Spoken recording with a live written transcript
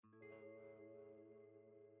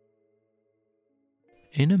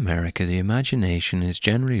In America, the imagination is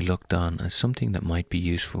generally looked on as something that might be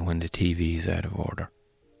useful when the TV is out of order.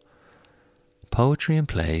 Poetry and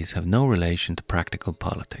plays have no relation to practical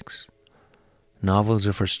politics. Novels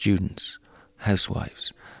are for students,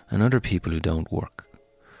 housewives, and other people who don't work.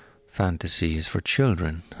 Fantasy is for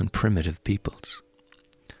children and primitive peoples.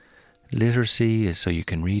 Literacy is so you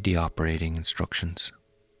can read the operating instructions.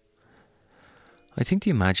 I think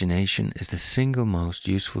the imagination is the single most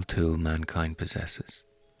useful tool mankind possesses.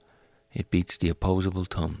 It beats the opposable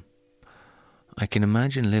thumb. I can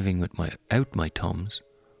imagine living without my thumbs,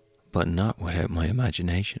 but not without my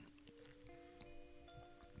imagination.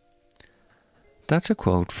 That's a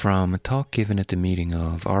quote from a talk given at the meeting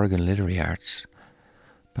of Oregon Literary Arts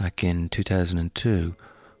back in 2002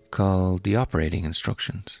 called The Operating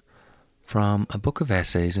Instructions, from a book of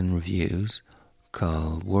essays and reviews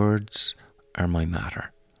called Words Are My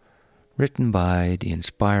Matter, written by the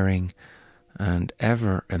inspiring and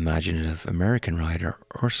ever-imaginative American writer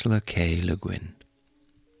Ursula K. Le Guin.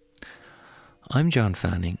 I'm John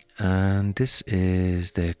Fanning, and this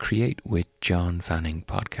is the Create with John Fanning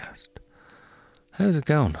podcast. How's it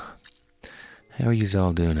going? How are yous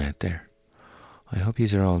all doing out there? I hope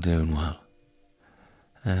yous are all doing well.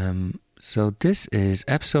 So this is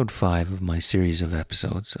episode 5 of my series of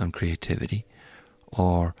episodes on creativity,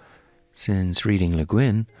 or since reading Le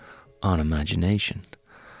Guin, on imagination,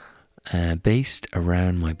 based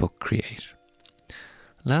around my book Create.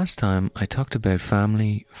 Last time I talked about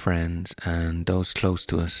family, friends and those close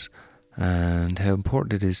to us, and how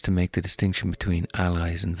important it is to make the distinction between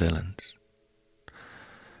allies and villains.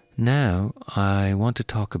 Now I want to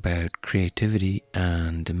talk about creativity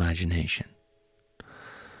and imagination.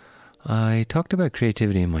 I talked about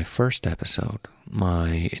creativity in my first episode,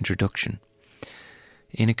 my introduction,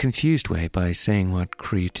 in a confused way by saying what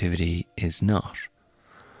creativity is not.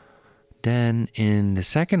 Then in the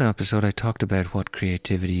second episode I talked about what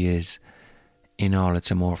creativity is in all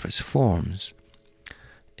its amorphous forms,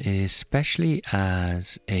 especially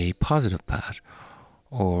as a positive path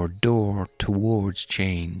or door towards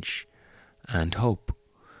change and hope.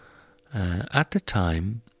 At the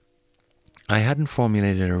time, I hadn't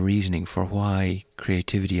formulated a reasoning for why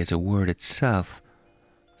creativity as a word itself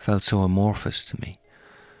felt so amorphous to me,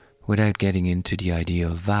 without getting into the idea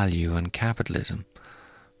of value and capitalism,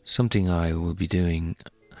 something I will be doing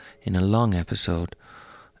in a long episode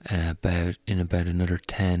about another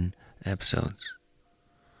 10 episodes.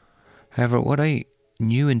 However, what I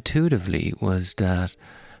knew intuitively was that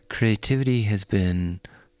creativity has been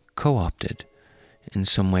co-opted in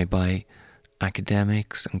some way by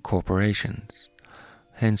academics and corporations,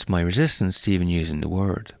 hence my resistance to even using the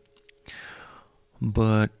word.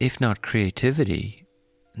 But if not creativity,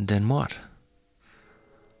 then what?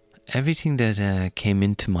 Everything that came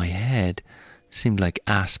into my head seemed like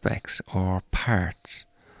aspects or parts,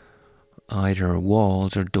 either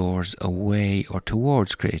walls or doors away or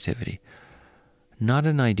towards creativity, not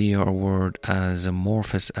an idea or word as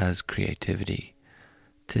amorphous as creativity,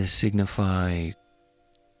 to signify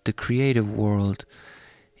the creative world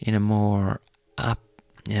in a more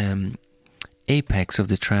apex of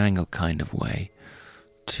the triangle kind of way,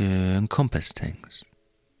 to encompass things.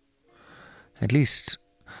 At least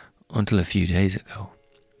until a few days ago.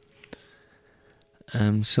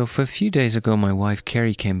 So for a few days ago, my wife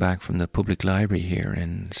Kerry came back from the public library here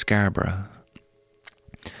in Scarborough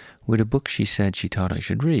with a book she said she thought I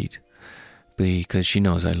should read, because she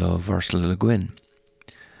knows I love Ursula Le Guin.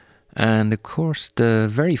 And of course, the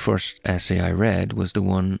very first essay I read was the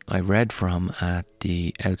one I read from at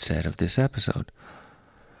the outset of this episode.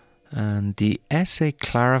 And the essay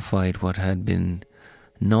clarified what had been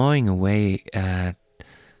gnawing away at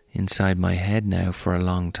inside my head now for a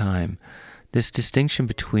long time, this distinction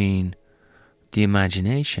between the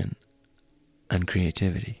imagination and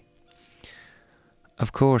creativity.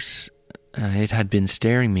 Of course, it had been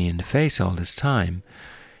staring me in the face all this time,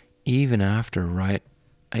 even after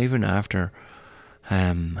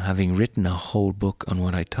having written a whole book on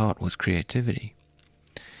what I thought was creativity.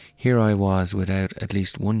 Here I was without at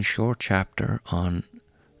least one short chapter on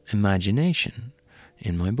imagination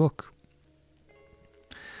in my book.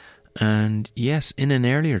 And yes, in an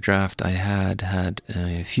earlier draft I had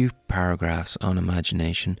a few paragraphs on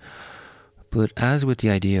imagination, but as with the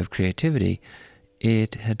idea of creativity,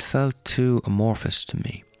 it had felt too amorphous to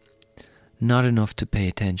me. Not enough to pay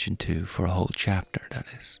attention to for a whole chapter, that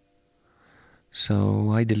is.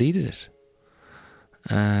 So I deleted it.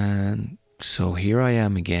 And so here I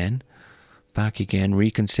am again, back again,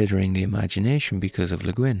 reconsidering the imagination because of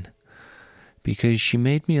Le Guin. Because she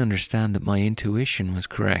made me understand that my intuition was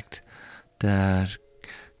correct, that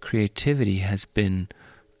creativity has been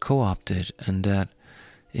co-opted, and that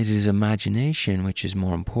it is imagination which is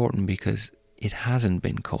more important because it hasn't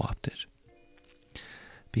been co-opted.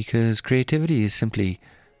 Because creativity is simply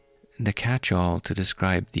the catch-all to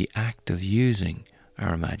describe the act of using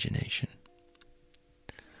our imagination.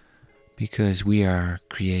 Because we are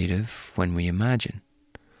creative when we imagine.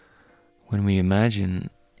 When we imagine,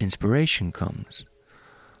 inspiration comes.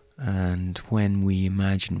 And when we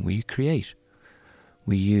imagine, we create.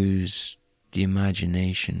 We use the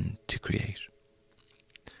imagination to create.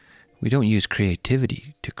 We don't use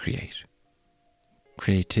creativity to create.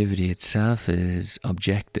 Creativity itself is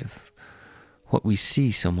objective. What we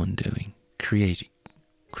see someone doing,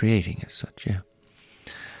 creating as such, yeah.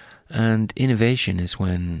 And innovation is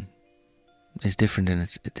different, and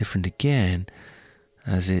it's different again,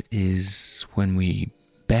 as it is when we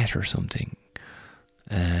better something.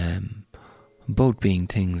 Both being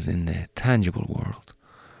things in the tangible world.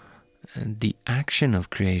 And the action of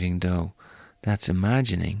creating, though, that's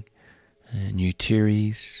imagining new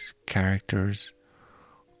theories, characters,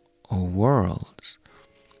 or worlds,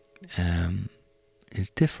 is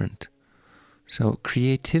different. So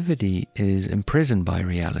creativity is imprisoned by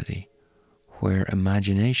reality, where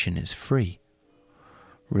imagination is free,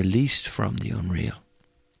 released from the unreal.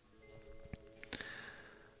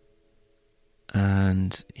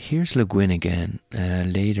 And here's Le Guin again,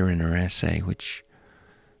 later in her essay, which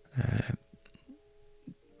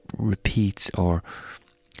repeats or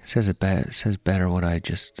says better what I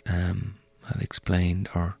just have explained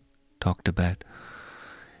or talked about.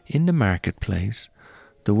 In the marketplace,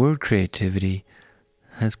 the word creativity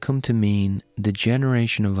has come to mean the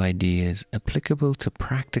generation of ideas applicable to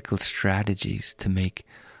practical strategies to make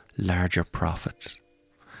larger profits.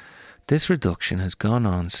 This reduction has gone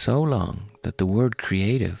on so long that the word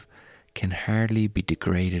creative can hardly be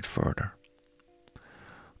degraded further.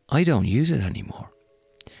 I don't use it anymore,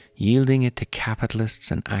 yielding it to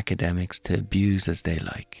capitalists and academics to abuse as they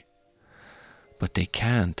like. But they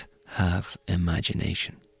can't have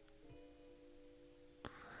imagination.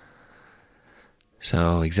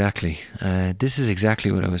 So exactly, this is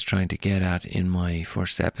exactly what I was trying to get at in my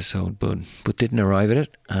first episode, but didn't arrive at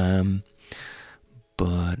it.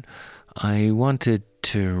 But I wanted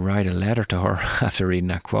to write a letter to her after reading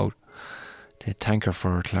that quote to thank her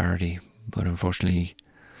for her clarity, but unfortunately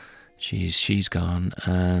she's gone,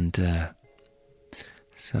 and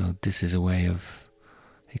so this is a way of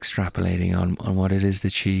extrapolating on what it is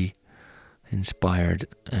that she inspired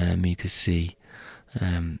me to see.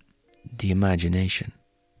 The imagination.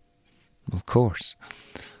 Of course,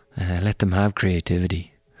 let them have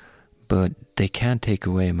creativity, but they can't take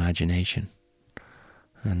away imagination.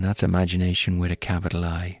 And that's imagination with a capital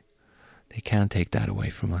I. They can't take that away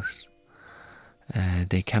from us.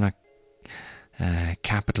 They cannot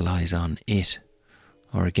capitalize on it.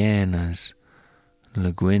 Or again, as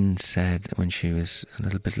Le Guin said when she was a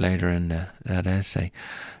little bit later in that essay,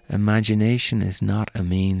 imagination is not a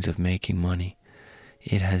means of making money.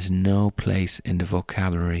 It has no place in the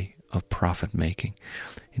vocabulary of profit making.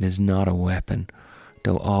 It is not a weapon,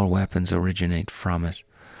 though all weapons originate from it,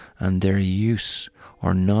 and their use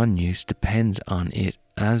or non-use depends on it,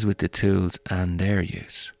 as with the tools and their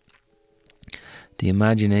use. The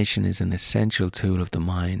imagination is an essential tool of the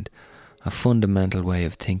mind, a fundamental way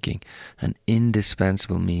of thinking, an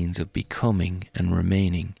indispensable means of becoming and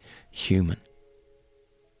remaining human.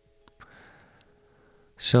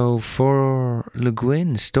 So for Le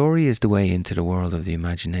Guin, story is the way into the world of the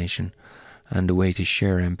imagination and the way to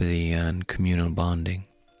share empathy and communal bonding.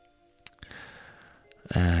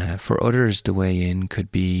 For others, the way in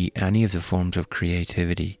could be any of the forms of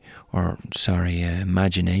creativity,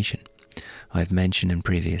 imagination I've mentioned in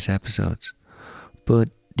previous episodes. But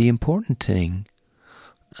the important thing,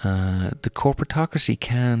 the corporatocracy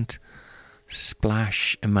can't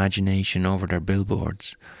splash imagination over their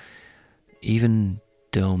billboards, even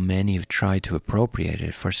though many have tried to appropriate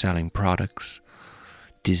it for selling products,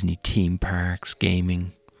 Disney theme parks,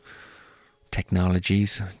 gaming,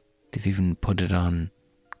 technologies. They've even put it on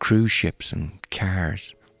cruise ships and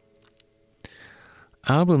cars.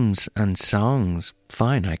 Albums and songs,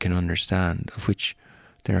 fine, I can understand, of which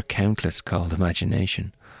there are countless called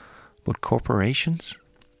imagination. But corporations?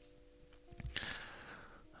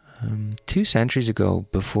 2 centuries ago,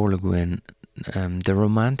 before Le Guin, the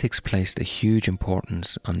Romantics placed a huge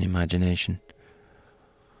importance on the imagination.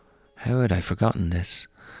 How had I forgotten this?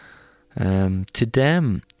 To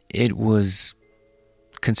them, it was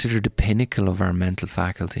considered the pinnacle of our mental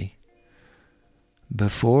faculty.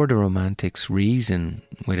 Before the Romantics, reason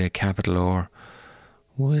with a capital R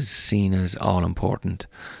was seen as all important,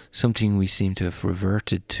 something we seem to have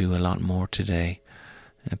reverted to a lot more today.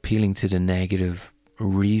 appealing to the negative,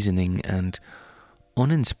 reasoning and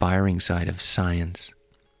uninspiring side of science,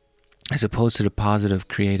 as opposed to the positive,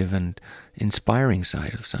 creative and inspiring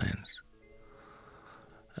side of science.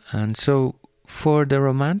 And so for the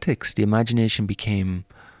Romantics, the imagination became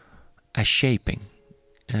a shaping,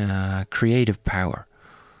 creative power.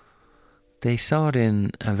 They saw it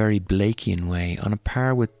in a very Blakean way, on a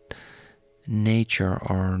par with nature,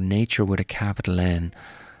 or nature with a capital N,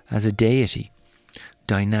 as a deity,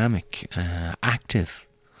 dynamic, active,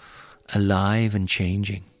 alive and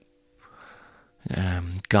changing.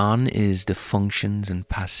 Gone is the functions and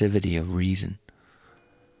passivity of reason.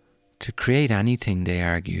 To create anything, they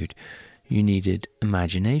argued, you needed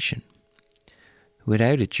imagination.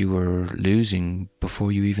 Without it, you were losing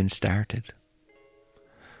before you even started.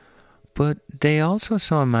 But they also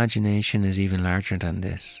saw imagination as even larger than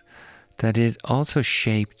this, that it also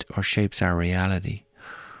shaped or shapes our reality.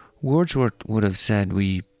 Wordsworth would have said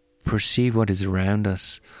we perceive what is around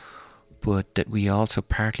us, but that we also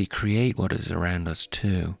partly create what is around us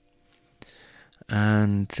too.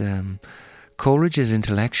 And Coleridge's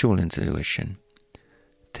intellectual intuition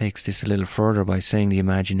takes this a little further by saying the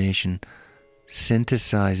imagination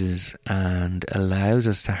synthesizes and allows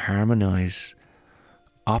us to harmonize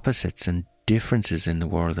opposites and differences in the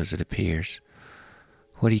world as it appears.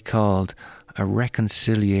 What he called a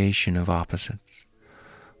reconciliation of opposites.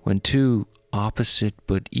 When two opposite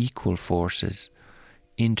but equal forces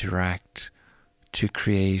interact to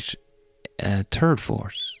create a third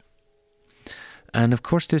force. And of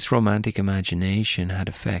course this romantic imagination had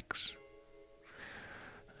effects.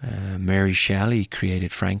 Mary Shelley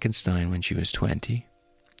created Frankenstein when she was 20.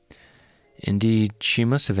 Indeed, she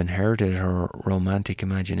must have inherited her romantic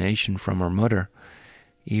imagination from her mother,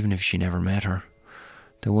 even if she never met her,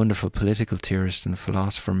 the wonderful political theorist and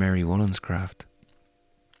philosopher Mary Wollstonecraft.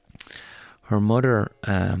 Her mother,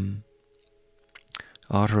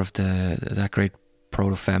 author of that great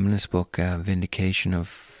proto-feminist book, Vindication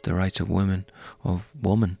of the Rights of Women,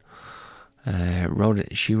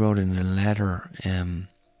 she wrote in a letter in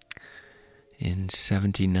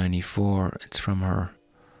 1794. It's from her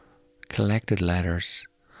collected letters,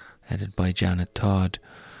 edited by Janet Todd.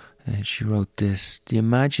 She wrote this: "The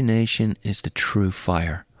imagination is the true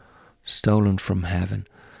fire, stolen from heaven,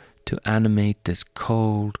 to animate this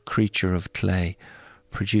cold creature of clay,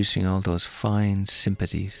 producing all those fine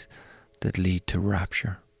sympathies that lead to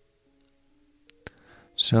rapture."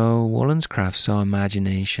 So Wollstonecraft saw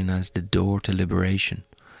imagination as the door to liberation,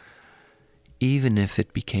 even if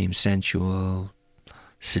it became sensual,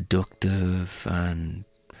 seductive and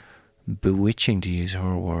bewitching, to use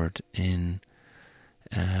her word, in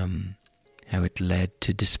how it led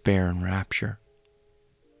to despair and rapture.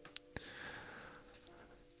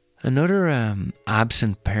 Another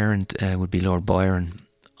absent parent would be Lord Byron.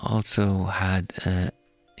 He also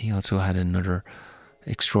had another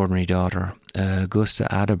extraordinary daughter, Augusta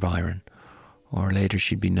Ada Byron, or later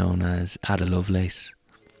she'd be known as Ada Lovelace.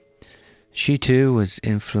 She too was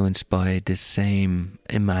influenced by this same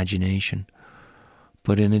imagination,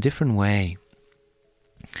 but in a different way.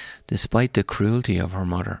 Despite the cruelty of her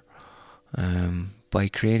mother, by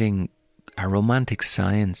creating a romantic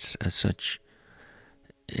science as such,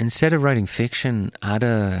 instead of writing fiction,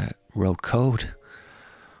 Ada wrote code,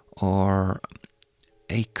 or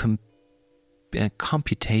a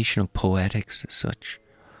computational poetics as such.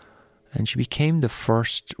 And she became the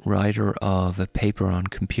first writer of a paper on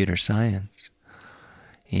computer science.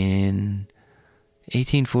 In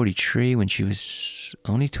 1843, when she was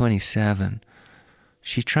only 27,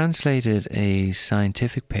 she translated a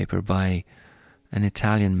scientific paper by an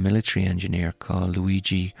Italian military engineer called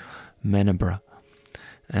Luigi Menabra.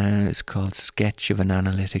 It's called Sketch of an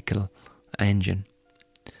Analytical Engine,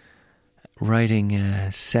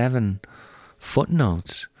 writing 7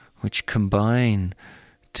 footnotes which combine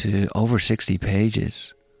to over 60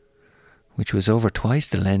 pages, which was over twice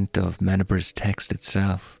the length of Menabra's text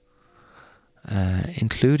itself,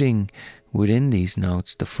 including within these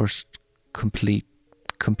notes the first complete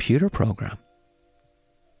computer program.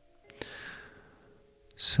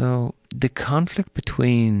 So the conflict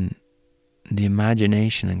between the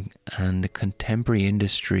imagination and the contemporary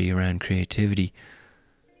industry around creativity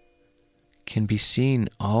can be seen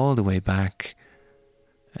all the way back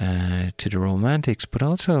to the Romantics, but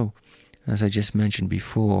also, as I just mentioned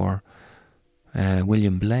before,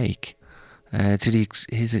 William Blake, to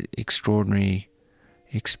his extraordinary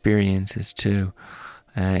experiences too.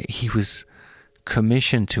 He was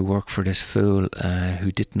commissioned to work for this fool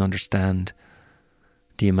who didn't understand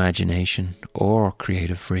the imagination or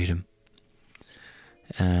creative freedom.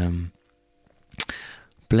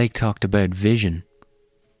 Blake talked about vision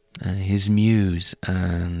his muse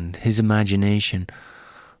and his imagination,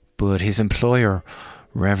 but his employer,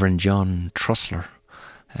 Reverend John Trussler,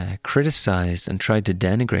 criticised and tried to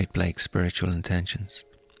denigrate Blake's spiritual intentions.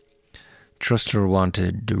 Trussler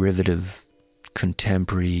wanted derivative,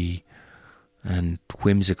 contemporary and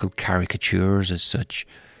whimsical caricatures as such.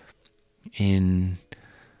 In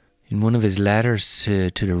one of his letters to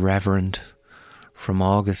the Reverend from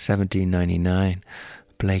August 1799,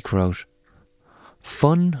 Blake wrote,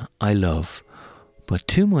 "Fun I love, but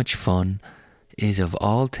too much fun is of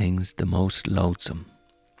all things the most loathsome.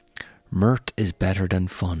 Mirth is better than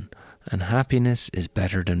fun, and happiness is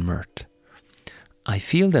better than mirth. I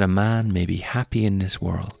feel that a man may be happy in this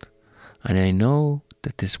world, and I know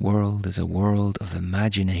that this world is a world of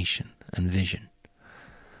imagination and vision.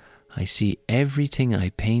 I see everything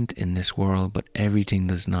I paint in this world, but everything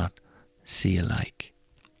does not see alike.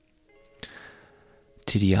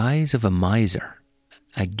 To the eyes of a miser,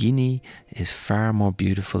 a guinea is far more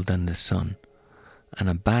beautiful than the sun, and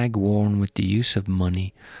a bag worn with the use of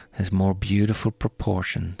money has more beautiful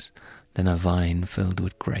proportions than a vine filled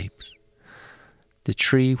with grapes. The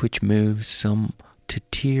tree which moves some to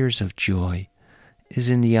tears of joy is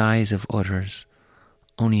in the eyes of others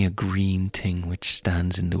only a green thing which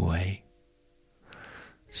stands in the way.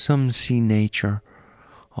 Some see nature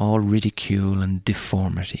all ridicule and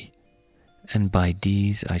deformity, and by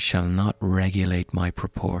these I shall not regulate my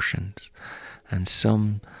proportions, and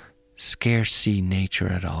some scarce see nature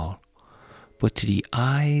at all. But to the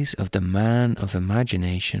eyes of the man of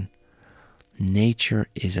imagination, nature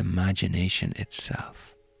is imagination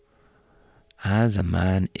itself. As a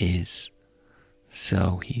man is,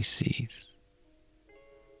 so he sees."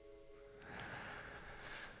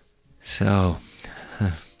 So,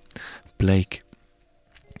 Blake,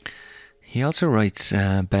 he also writes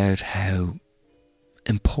about how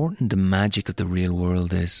important the magic of the real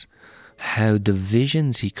world is, how the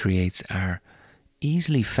visions he creates are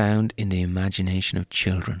easily found in the imagination of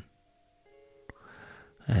children.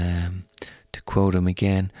 To quote him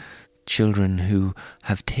again, "Children who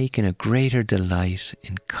have taken a greater delight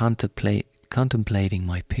in contemplating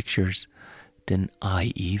my pictures than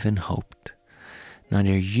I even hoped.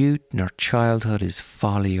 Neither youth nor childhood is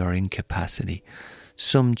folly or incapacity.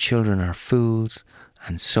 Some children are fools,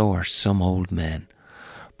 and so are some old men.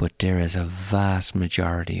 But there is a vast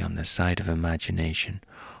majority on the side of imagination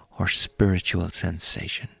or spiritual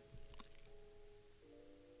sensation."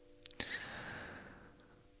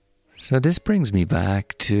 So this brings me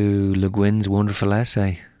back to Le Guin's wonderful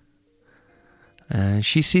essay.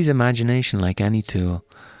 She sees imagination, like any tool,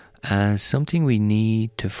 as something we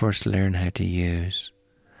need to first learn how to use,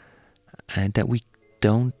 and that we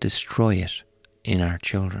don't destroy it in our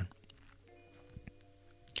children.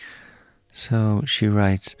 So she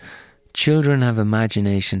writes, "Children have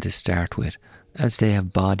imagination to start with, as they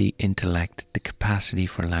have body, intellect, the capacity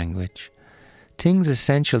for language. Things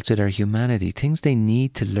essential to their humanity, things they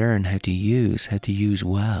need to learn how to use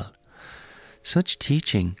well. Such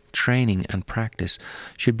teaching, training and practice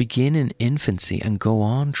should begin in infancy and go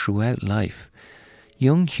on throughout life.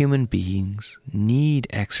 Young human beings need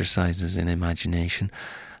exercises in imagination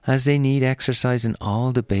as they need exercise in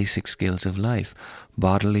all the basic skills of life,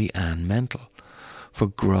 bodily and mental, for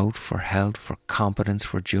growth, for health, for competence,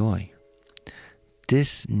 for joy.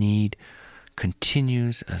 This need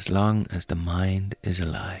continues as long as the mind is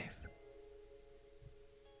alive.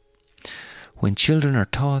 When children are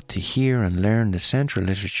taught to hear and learn the central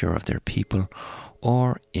literature of their people,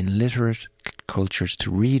 or in literate cultures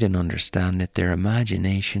to read and understand it, their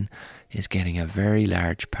imagination is getting a very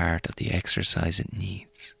large part of the exercise it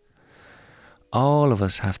needs. All of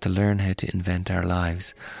us have to learn how to invent our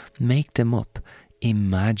lives, make them up,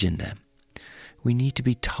 imagine them. We need to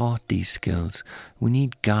be taught these skills. We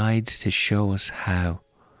need guides to show us how.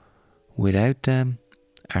 Without them,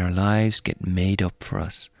 our lives get made up for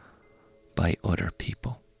us by other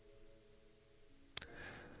people."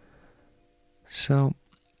 So,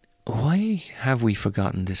 why have we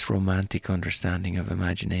forgotten this romantic understanding of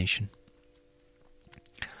imagination?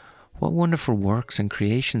 What wonderful works and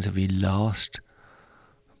creations have we lost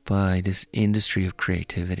by this industry of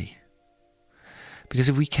creativity? Because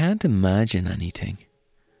if we can't imagine anything,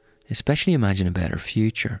 especially imagine a better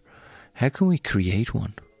future, how can we create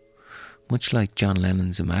one? Much like John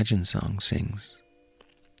Lennon's Imagine song sings.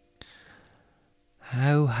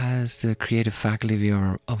 How has the creative faculty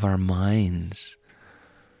of our minds,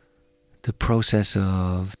 the process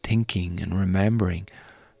of thinking and remembering,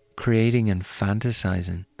 creating and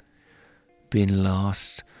fantasizing, been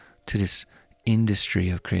lost to this industry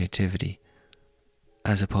of creativity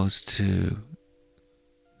as opposed to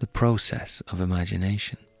the process of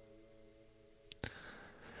imagination?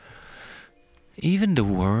 Even the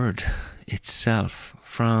word itself,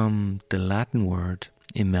 from the Latin word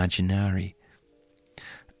imaginari,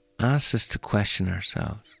 asks us to question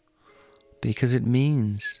ourselves, because it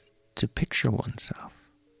means to picture oneself,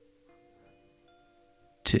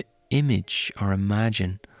 to image or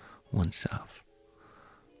imagine oneself,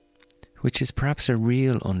 which is perhaps a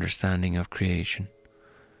real understanding of creation.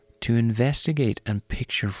 To investigate and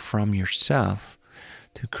picture from yourself,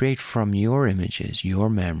 to create from your images, your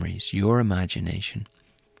memories, your imagination,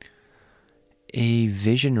 a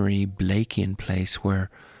visionary Blakean place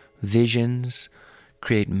where visions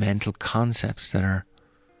create mental concepts that are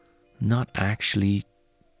not actually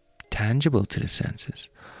tangible to the senses,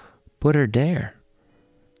 but are there,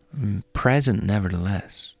 present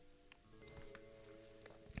nevertheless.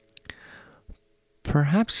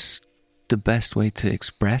 Perhaps the best way to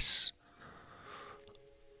express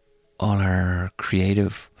all our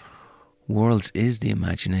creative worlds is the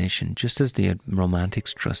imagination, just as the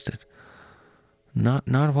Romantics trusted. Not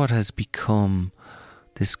what has become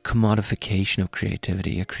this commodification of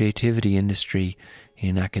creativity, a creativity industry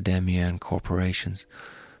in academia and corporations,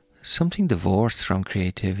 something divorced from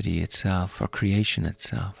creativity itself or creation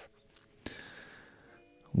itself.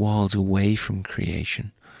 Walls away from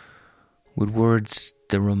creation, with words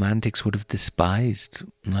the Romantics would have despised,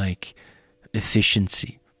 like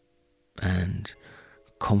efficiency and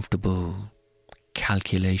comfortable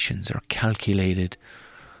calculations or calculated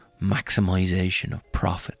maximization of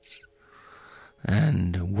profits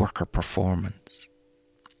and worker performance.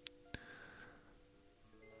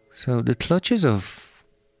 So the clutches of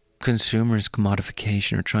consumers'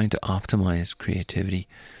 commodification are trying to optimize creativity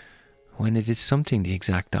when it is something the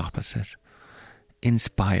exact opposite.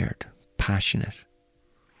 Inspired, passionate,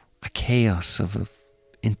 a chaos of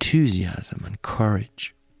enthusiasm and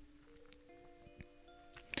courage.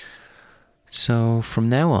 So from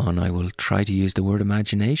now on, I will try to use the word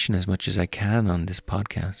imagination as much as I can on this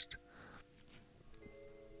podcast.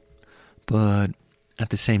 But at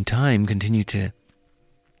the same time, continue to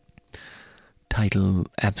title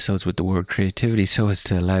episodes with the word creativity so as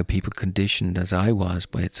to allow people conditioned as I was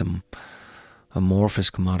by its amorphous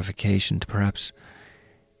commodification to perhaps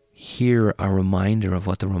hear a reminder of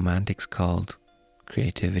what the Romantics called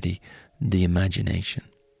creativity, the imagination.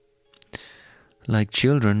 Like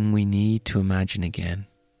children, we need to imagine again.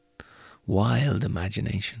 Wild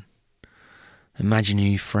imagination.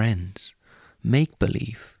 Imaginary friends.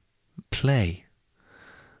 Make-believe. Play.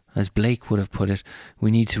 As Blake would have put it, we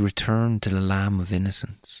need to return to the lamb of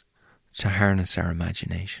innocence, to harness our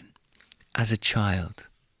imagination. As a child.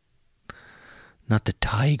 Not the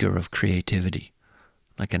tiger of creativity,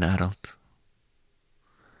 like an adult.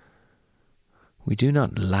 We do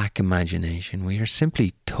not lack imagination. We are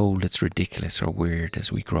simply told it's ridiculous or weird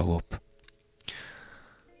as we grow up.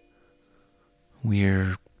 We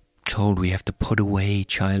are told we have to put away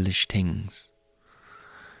childish things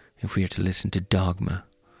if we are to listen to dogma,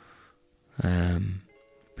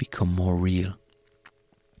 become more real.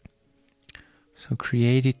 So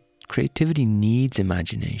creativity needs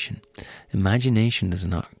imagination. Imagination does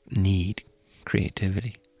not need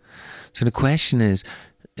creativity. So the question is,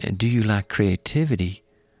 do you lack creativity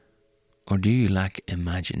or do you lack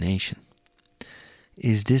imagination?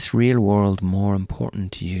 Is this real world more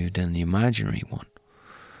important to you than the imaginary one?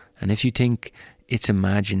 And if you think it's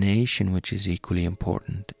imagination which is equally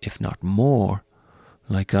important, if not more,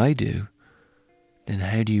 like I do, then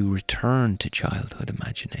how do you return to childhood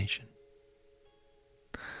imagination?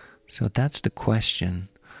 So that's the question,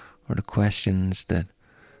 or the questions that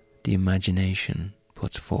the imagination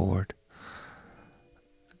puts forward.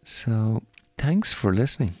 So thanks for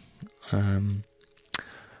listening.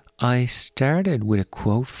 I started with a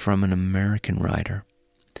quote from an American writer,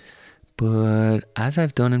 but as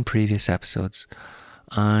I've done in previous episodes,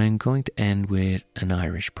 I'm going to end with an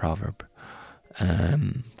Irish proverb,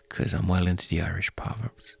 because I'm well into the Irish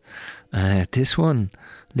proverbs. This one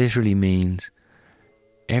literally means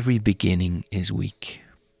every beginning is weak.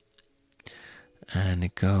 And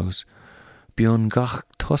it goes, Bíonn gach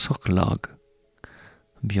tosach lag.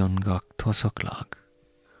 Bíonn gach tosach lag.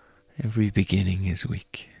 Every beginning is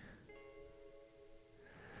weak.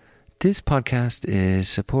 This podcast is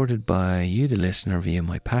supported by you, the listener, via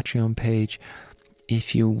my Patreon page.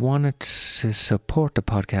 If you wanted to support the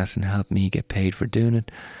podcast and help me get paid for doing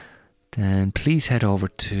it, then please head over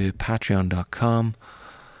to patreon.com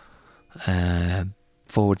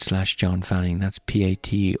 /John Fanning. That's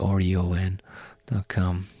patreon.com,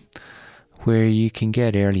 where you can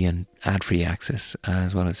get early and ad-free access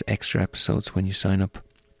as well as extra episodes when you sign up.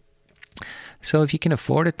 So if you can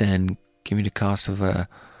afford it, then give me the cost of a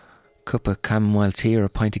cup of chamomile tea or a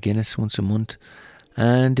pint of Guinness once a month.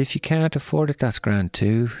 And if you can't afford it, that's grand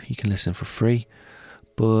too. You can listen for free.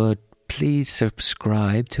 But please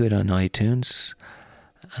subscribe to it on iTunes,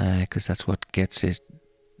 because that's what gets it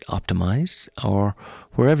optimized, or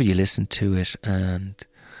wherever you listen to it, and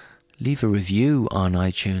leave a review on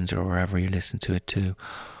iTunes or wherever you listen to it too.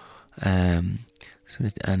 And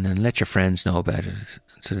then let your friends know about it,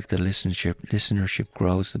 so that the listenership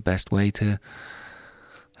grows. The best way to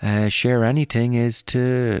share anything is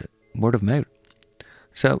to word of mouth.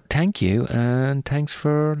 So thank you, and thanks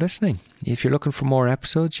for listening. If you're looking for more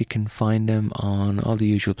episodes, you can find them on all the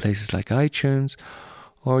usual places like iTunes,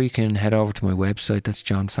 or you can head over to my website, that's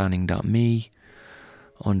johnfanning.me,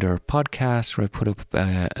 under podcasts, where I put up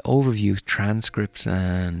overview transcripts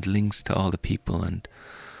and links to all the people and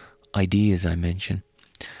ideas I mention.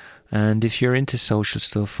 And if you're into social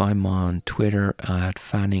stuff, I'm on Twitter at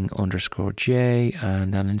Fanning_J,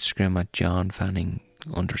 and on Instagram at JohnFanning_.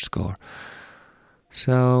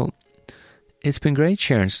 So it's been great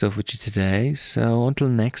sharing stuff with you today. So until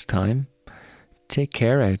next time, take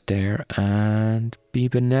care out there and be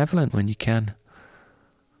benevolent when you can.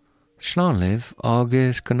 Slán live,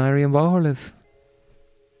 agus Canary and Bohar live.